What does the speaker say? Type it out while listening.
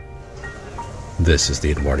This is the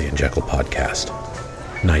Edwardian Jackal podcast.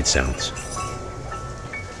 Night Sounds.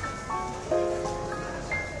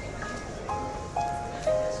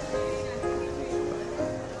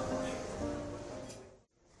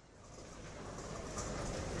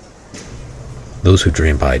 Those who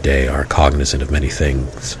dream by day are cognizant of many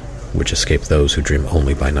things, which escape those who dream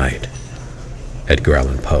only by night. Edgar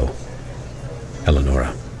Allan Poe.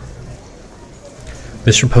 Eleonora.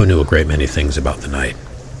 Mr. Poe knew a great many things about the night.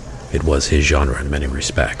 It was his genre in many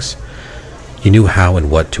respects. He knew how and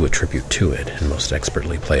what to attribute to it, and most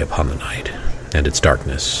expertly play upon the night, and its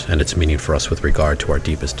darkness, and its meaning for us with regard to our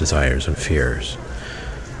deepest desires and fears.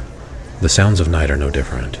 The sounds of night are no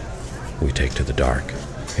different. We take to the dark,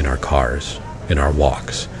 in our cars, in our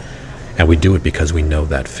walks, and we do it because we know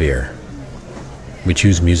that fear. We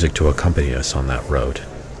choose music to accompany us on that road.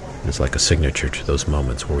 It is like a signature to those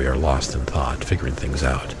moments where we are lost in thought, figuring things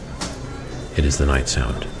out. It is the night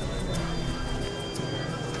sound.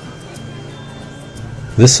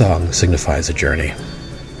 This song signifies a journey.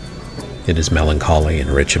 It is melancholy and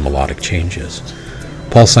rich in melodic changes.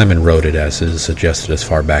 Paul Simon wrote it, as is suggested, as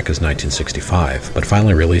far back as 1965, but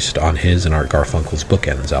finally released on his and Art Garfunkel's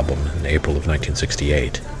Bookends album in April of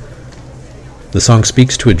 1968. The song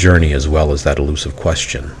speaks to a journey as well as that elusive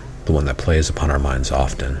question, the one that plays upon our minds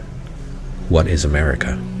often. What is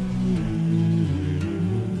America?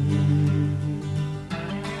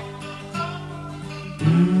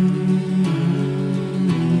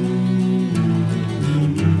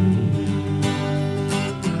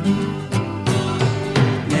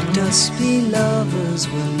 Let us be lovers,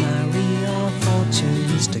 we'll marry our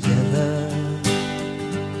fortunes together.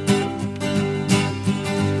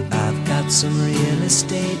 I've got some real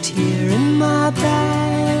estate here in my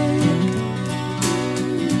bag,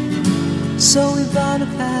 so we bought a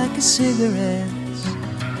pack of cigarettes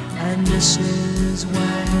and Mrs.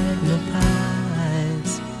 Wagner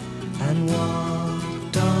pies, and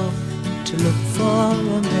walked off to look for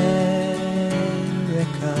America.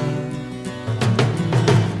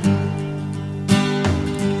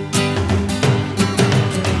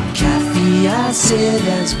 Kathy, I said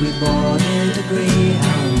as we boarded a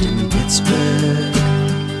Greyhound in Pittsburgh,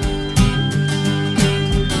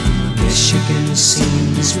 Michigan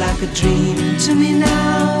seems like a dream to me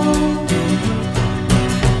now.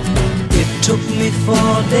 It took me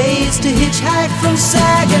 4 days to hitchhike from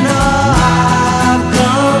Saginaw. I've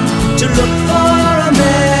come to look for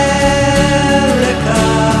America.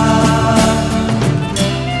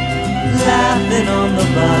 Laughing on the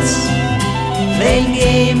bus, playing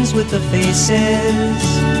games with the faces.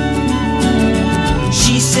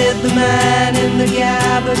 She said the man in the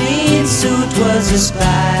gabardine suit was a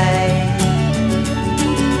spy.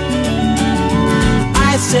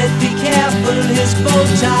 I said be careful, his bow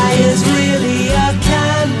tie is really a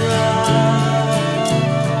camera.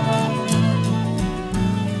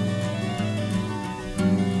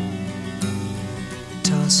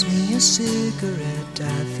 Toss me a cigarette,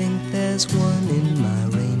 I think there's one in my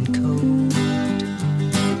raincoat.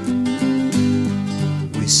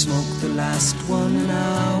 We smoked the last one an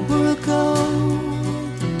hour ago.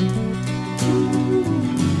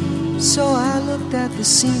 So I looked at the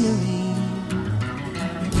scenery.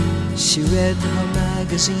 She read her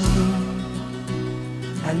magazine,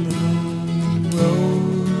 and the moon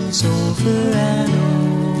rose over an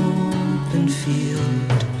open field.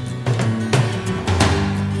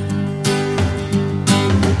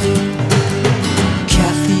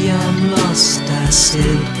 Kathy, I'm lost, I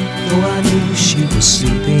said, though I knew she was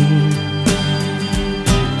sleeping.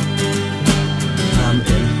 I'm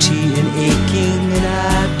empty and aching, and I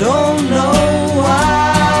don't know why.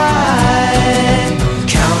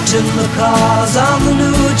 Counting the cars on the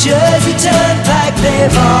New Jersey Turnpike,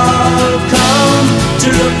 they've all come to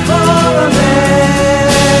look for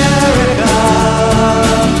America.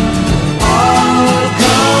 All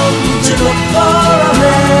come to look for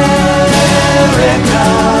America.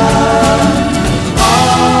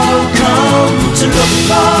 All come to look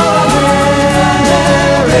for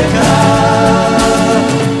America.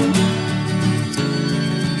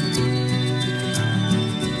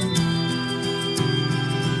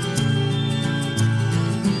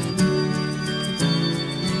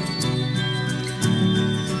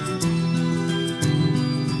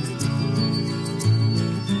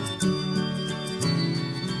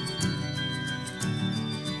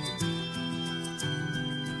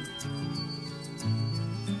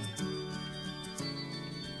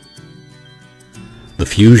 The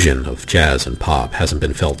fusion of jazz and pop hasn't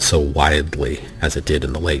been felt so widely as it did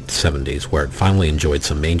in the late 70s, where it finally enjoyed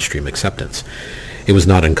some mainstream acceptance. It was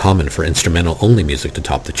not uncommon for instrumental-only music to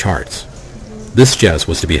top the charts. This jazz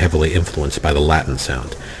was to be heavily influenced by the Latin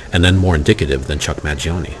sound, and then more indicative than Chuck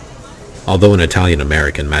Mangione. Although an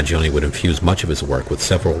Italian-American, Mangione would infuse much of his work with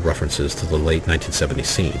several references to the late 1970s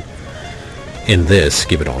scene. In this,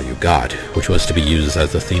 Give It All You Got, which was to be used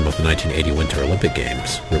as the theme of the 1980 Winter Olympic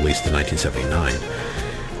Games, released in 1979,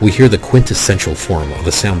 we hear the quintessential form of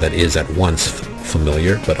a sound that is at once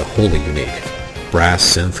familiar but wholly unique.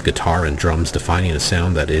 Brass, synth, guitar, and drums defining a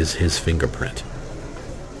sound that is his fingerprint.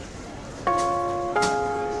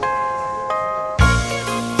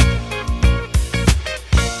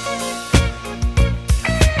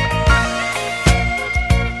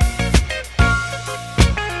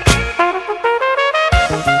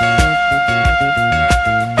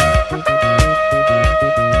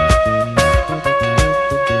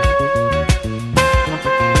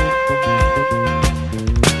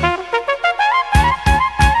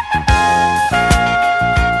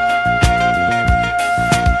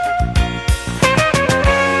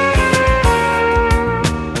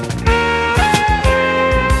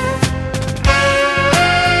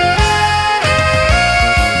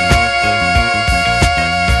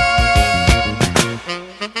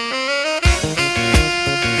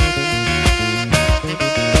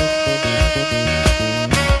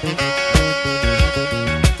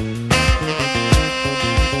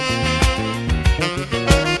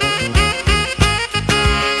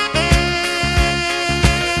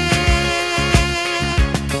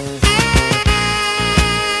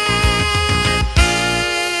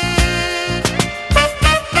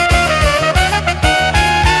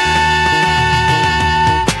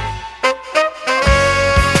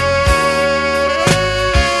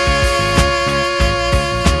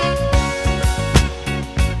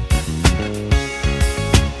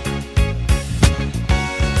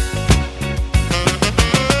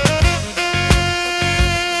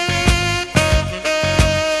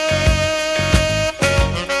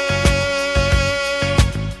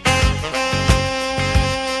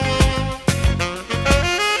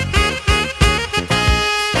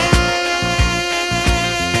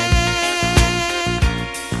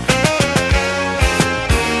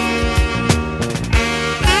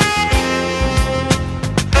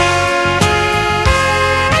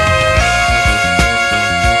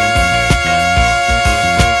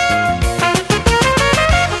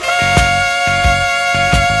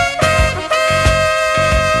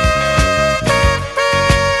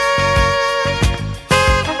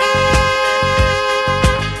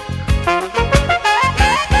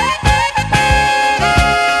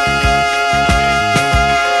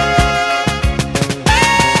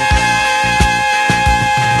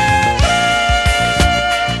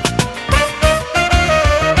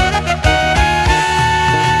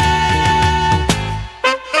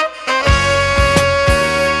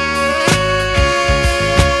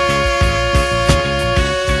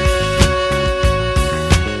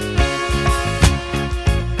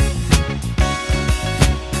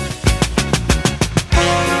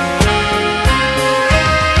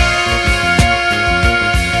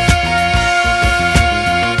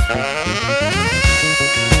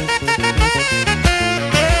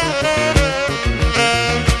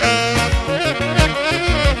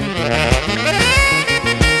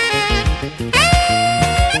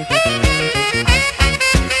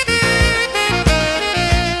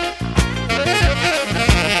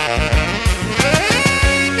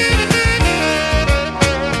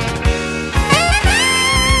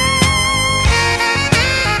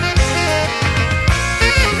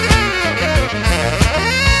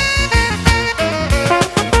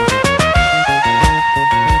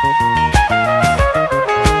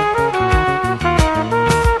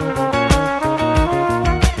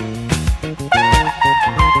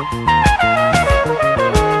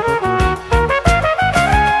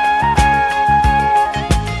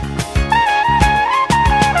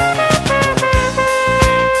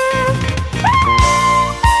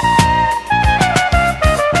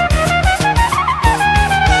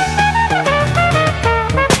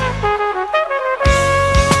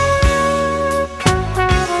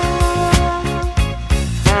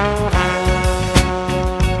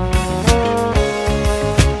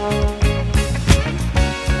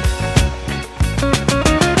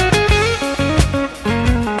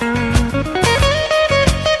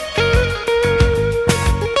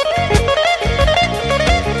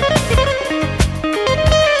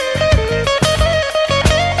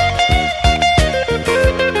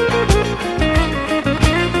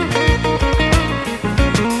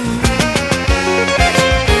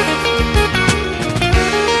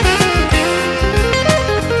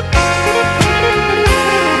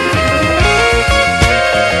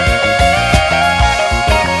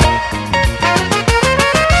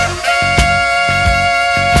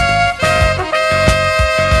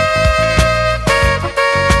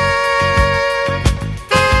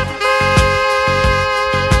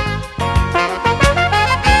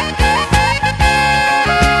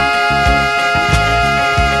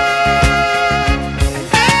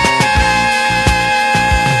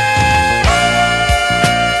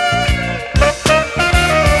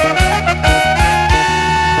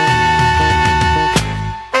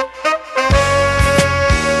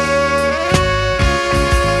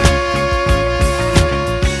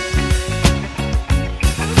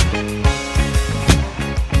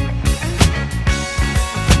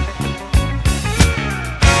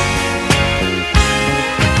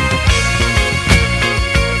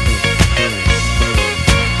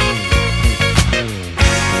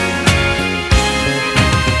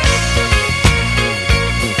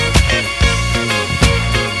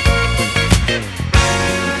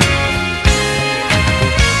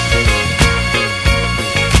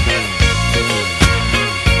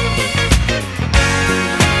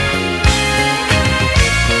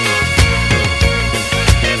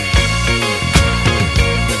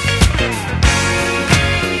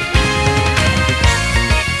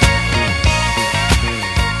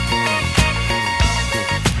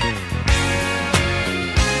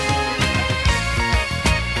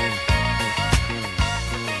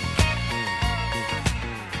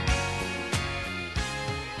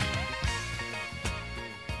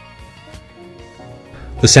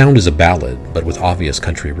 The sound is a ballad, but with obvious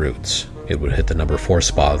country roots. It would hit the number 4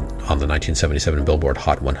 spot on the 1977 Billboard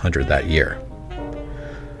Hot 100 that year.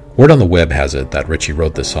 Word on the web has it that Ritchie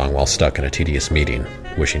wrote this song while stuck in a tedious meeting,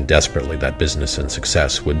 wishing desperately that business and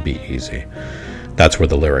success would be easy. That's where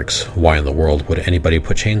the lyrics, "Why in the world would anybody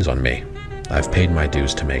put chains on me? I've paid my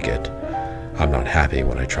dues to make it. I'm not happy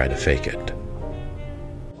when I try to fake it."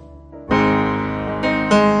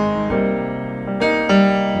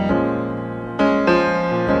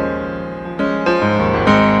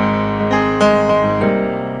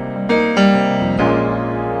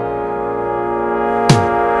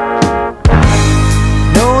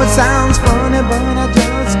 Sounds funny, but I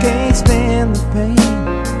just can't stand the pain.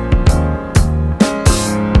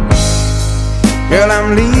 Girl,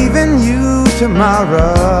 I'm leaving you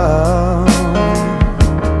tomorrow.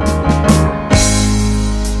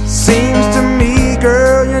 Seems to me,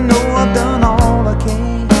 girl, you know I've done all I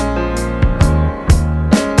can.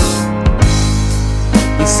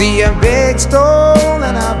 You see, I beg, stole,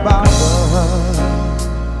 and I borrowed.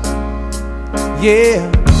 Yeah.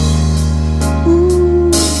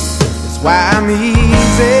 Why I'm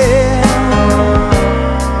easy.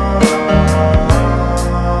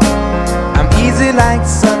 I'm easy like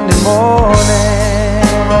Sunday morning.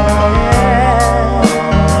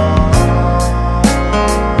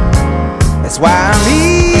 That's why I'm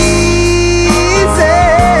easy.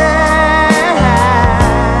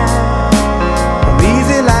 I'm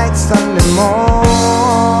easy like Sunday morning.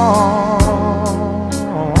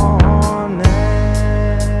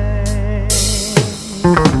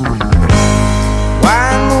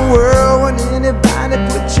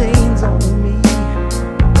 Put chains on me.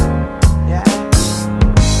 Yeah,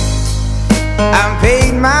 I've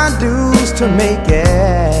paid my dues to make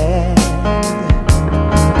it.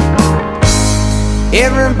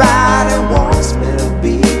 Everybody wants me to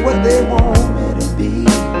be what they want me to be.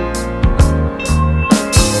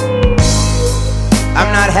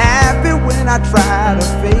 I'm not happy when I try to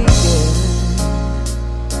fake it.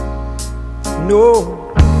 No.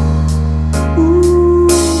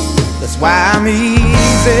 That's why I'm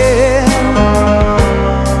easy.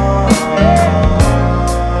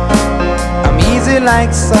 I'm easy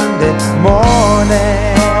like Sunday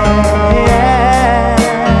morning.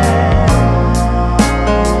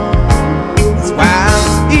 That's why I'm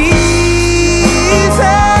easy.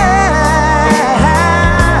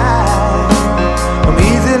 I'm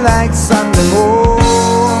easy like Sunday morning.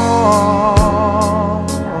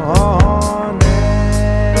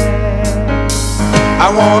 I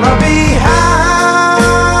wanna be high,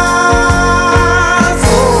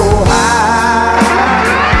 so high.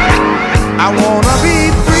 I wanna be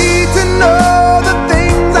free to know the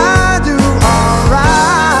things I do are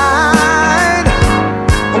right.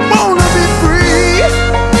 I wanna be free,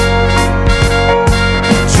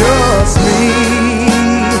 just me,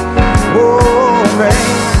 oh man.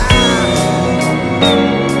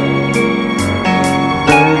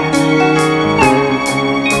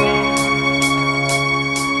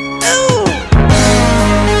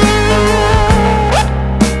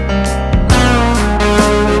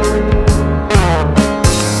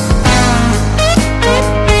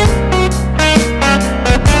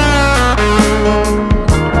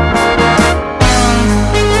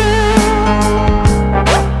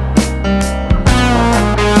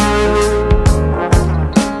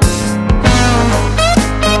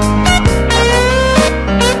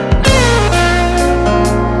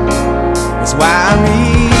 That's why I'm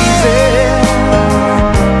easy.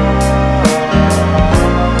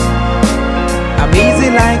 I'm easy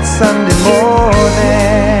like Sunday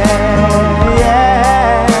morning.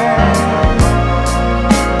 Yeah.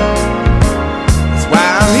 That's why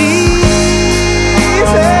I'm easy.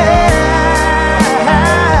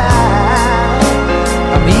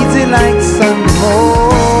 I'm easy like Sunday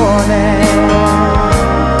morning.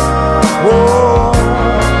 Whoa.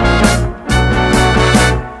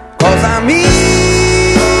 'Cause I'm easy.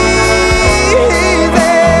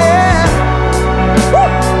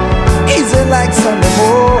 Easy like Sunday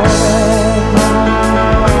morning.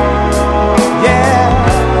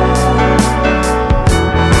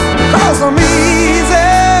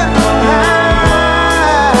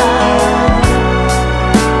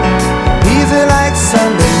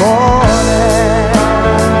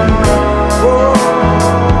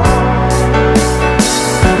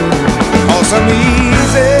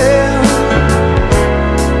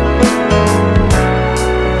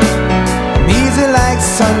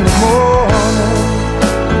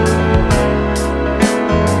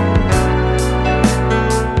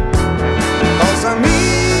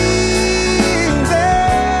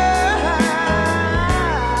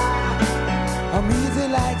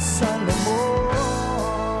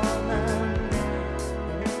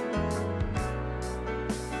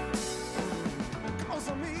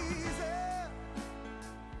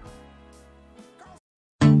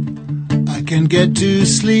 can't get to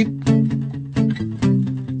sleep.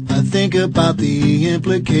 I think about the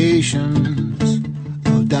implications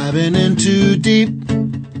of diving in too deep,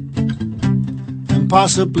 and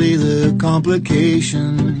possibly the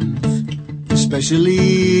complications,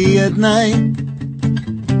 especially at night.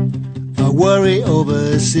 I worry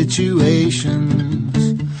over situations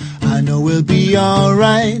I know we'll be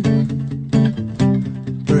alright.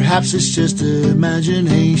 Perhaps it's just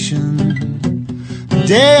imagination.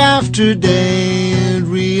 Day after day it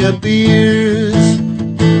reappears.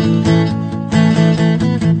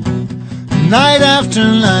 Night after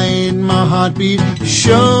night my heartbeat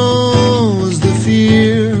shows the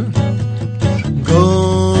fear.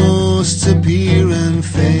 Ghosts appear and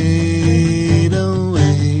fade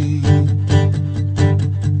away.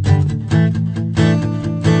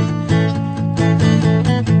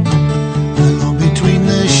 Alone between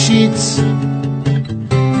the sheets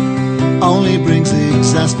only brings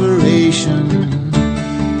exasperation.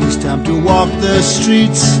 It's time to walk the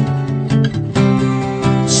streets,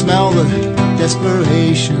 smell the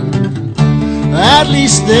desperation. At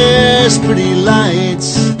least there's pretty lights,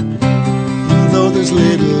 though there's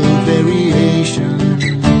little variation.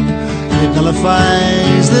 It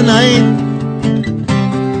nullifies the night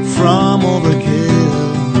from overkill.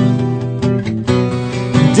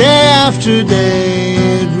 Day after day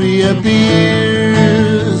it reappears.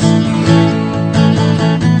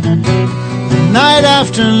 Night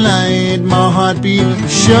after night my heartbeat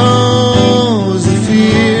shows the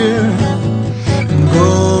fear.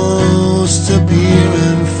 Ghosts appear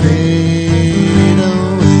and fade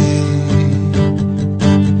away.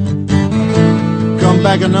 Come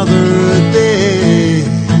back another day.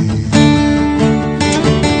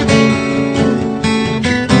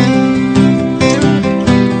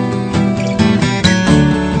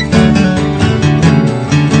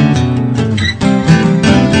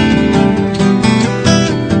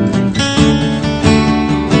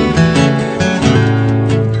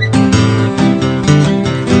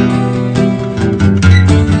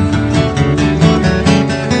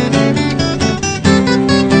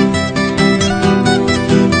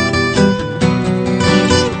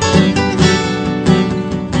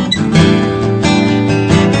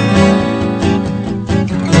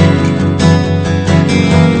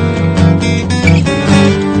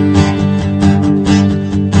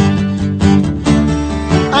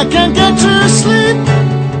 I can't get to sleep.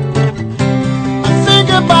 I think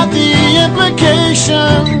about the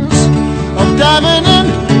implications of diving in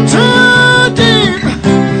too deep,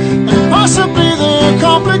 and possibly the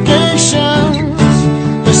complications,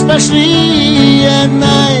 especially at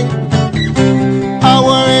night. I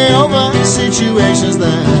worry over situations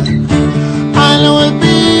that I know will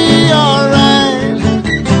be alright.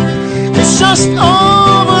 It's just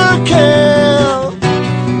overkill.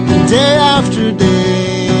 Day after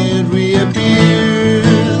day reappears.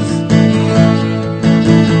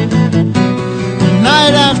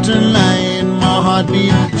 Night after night my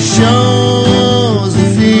heartbeat shows the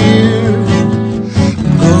fear.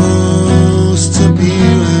 Ghosts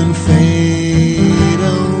appear and fade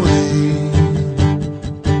away.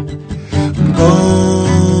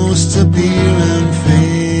 Ghosts appear and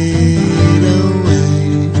fade away.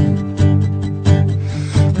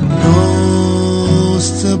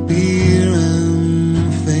 Ghosts appear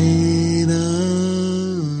and fade away.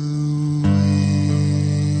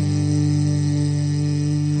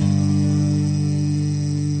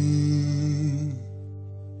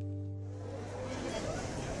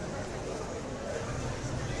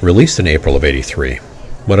 Released in April of '83,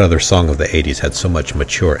 what other song of the '80s had so much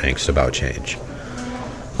mature angst about change?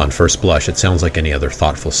 On first blush, it sounds like any other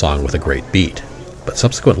thoughtful song with a great beat, but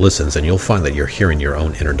subsequent listens and you'll find that you're hearing your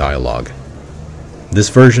own inner dialogue. This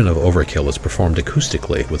version of Overkill is performed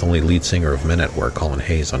acoustically with only lead singer of Men at Work, Colin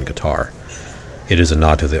Hayes, on guitar. It is a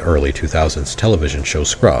nod to the early 2000s television show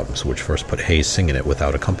Scrubs, which first put Hayes singing it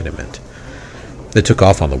without accompaniment. It took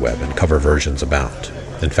off on the web and cover versions abound.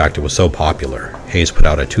 In fact, it was so popular, Hayes put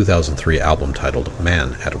out a 2003 album titled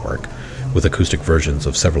Man at Work, with acoustic versions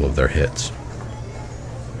of several of their hits.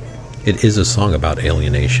 It is a song about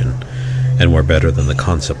alienation, and we're better than the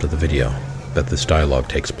concept of the video, that this dialogue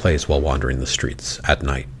takes place while wandering the streets at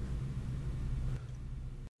night.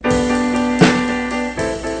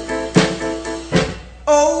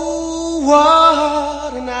 Oh,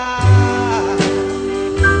 what a night.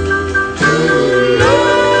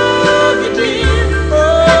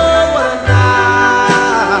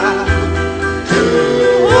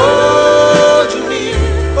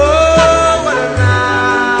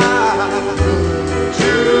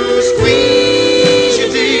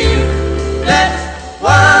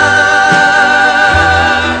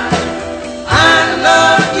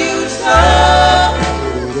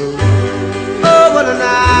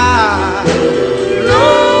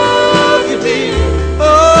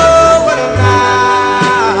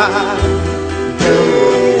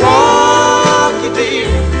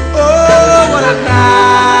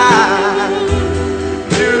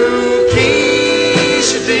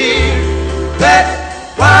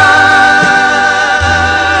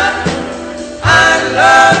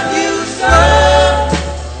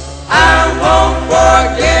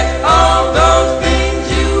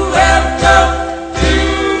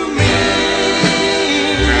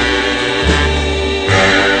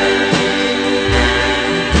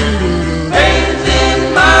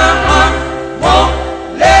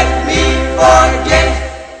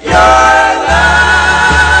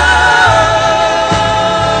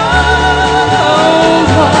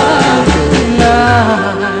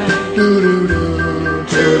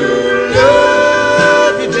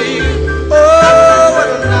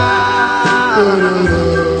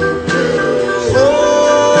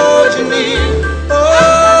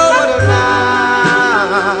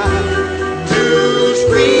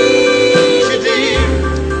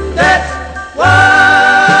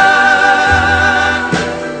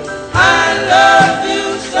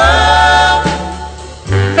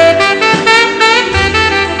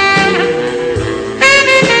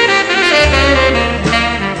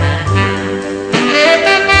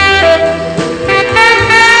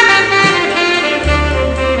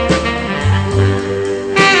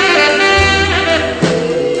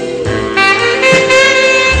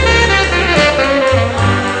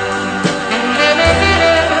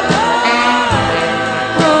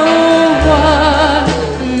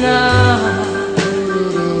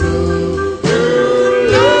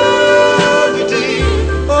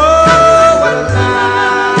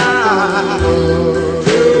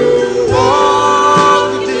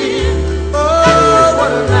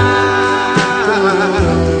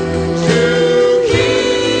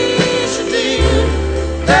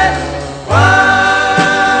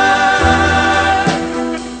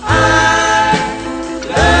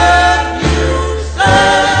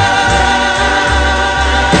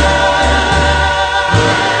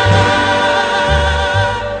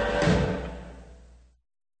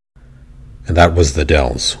 That was the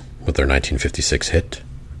Dells, with their 1956 hit,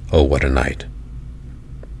 Oh What a Night.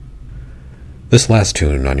 This last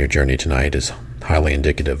tune on your journey tonight is highly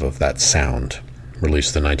indicative of that sound.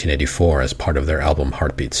 Released in 1984 as part of their album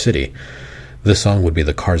Heartbeat City, this song would be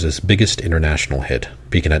the Cars' biggest international hit,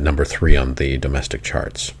 peaking at number 3 on the domestic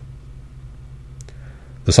charts.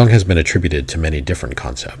 The song has been attributed to many different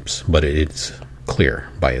concepts, but it's clear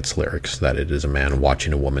by its lyrics that it is a man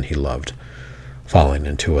watching a woman he loved, falling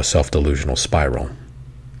into a self-delusional spiral.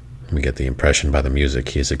 We get the impression by the music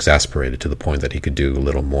he is exasperated to the point that he could do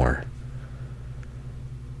little more.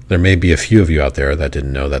 There may be a few of you out there that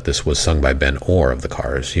didn't know that this was sung by Ben Orr of the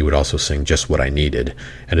Cars. He would also sing Just What I Needed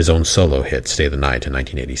and his own solo hit Stay the Night in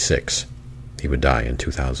 1986. He would die in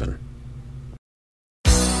 2000.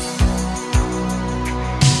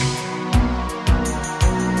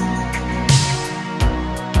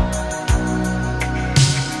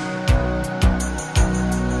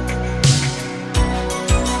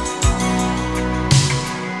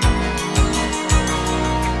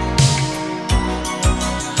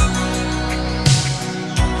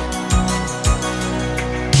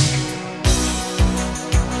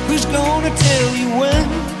 Who's gonna tell you when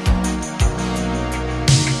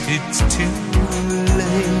it's too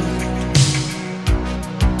late?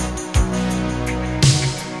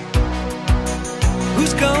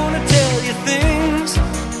 Who's gonna tell you things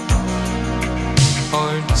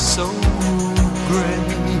aren't so great?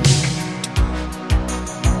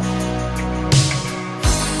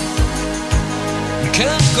 You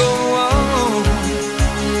can't go on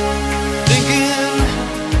thinking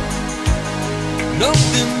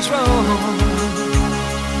nothing's wrong.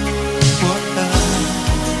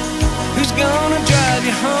 Who's gonna drive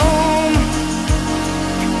you home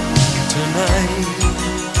tonight?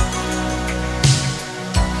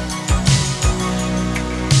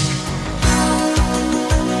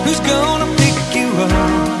 Who's gonna pick you up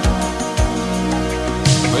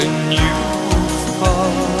when you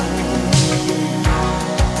fall?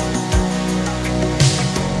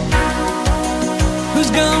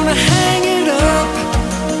 Who's gonna hang it up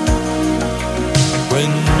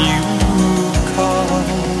when you call?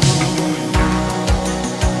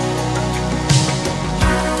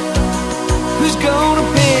 Who's gonna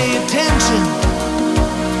pay attention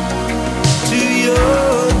to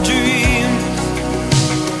your dreams?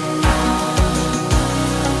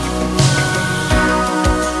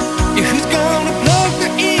 Yeah, who's gonna plug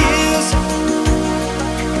their ears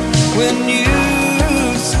when you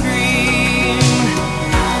scream?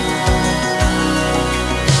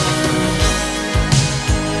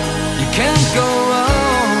 You can't go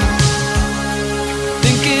on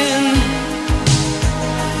thinking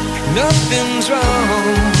nothing's wrong.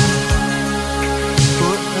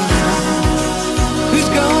 Who's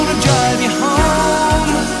gonna drive you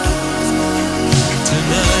home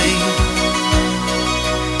tonight?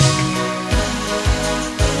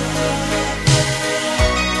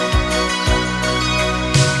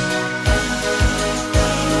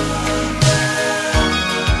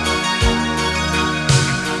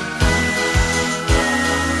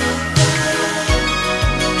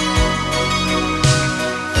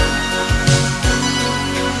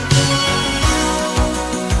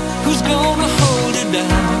 Who's gonna hold it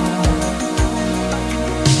down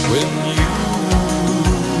when you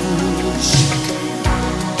shake?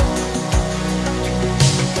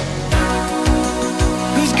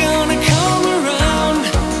 Who's gonna come around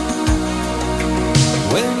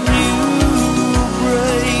when you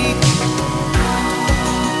break?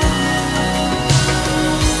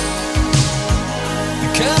 You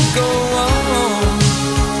can't go on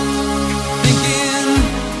thinking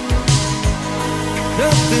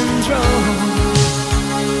nothing's wrong.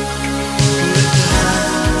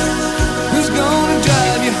 Who's gonna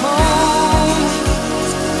drive you home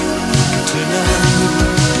tonight?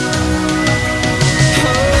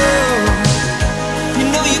 Oh, you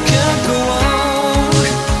know you can't go on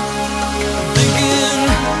thinking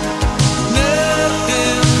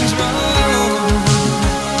nothing's wrong.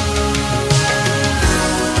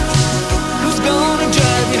 Who's gonna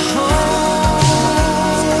drive you home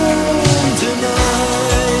tonight?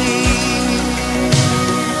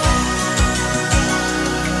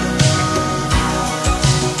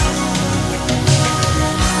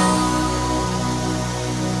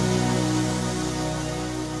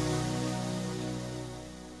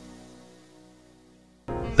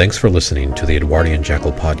 Thanks for listening to the Edwardian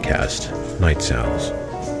Jackal podcast, Night Sounds.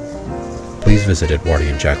 Please visit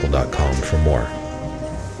edwardianjackal.com for more.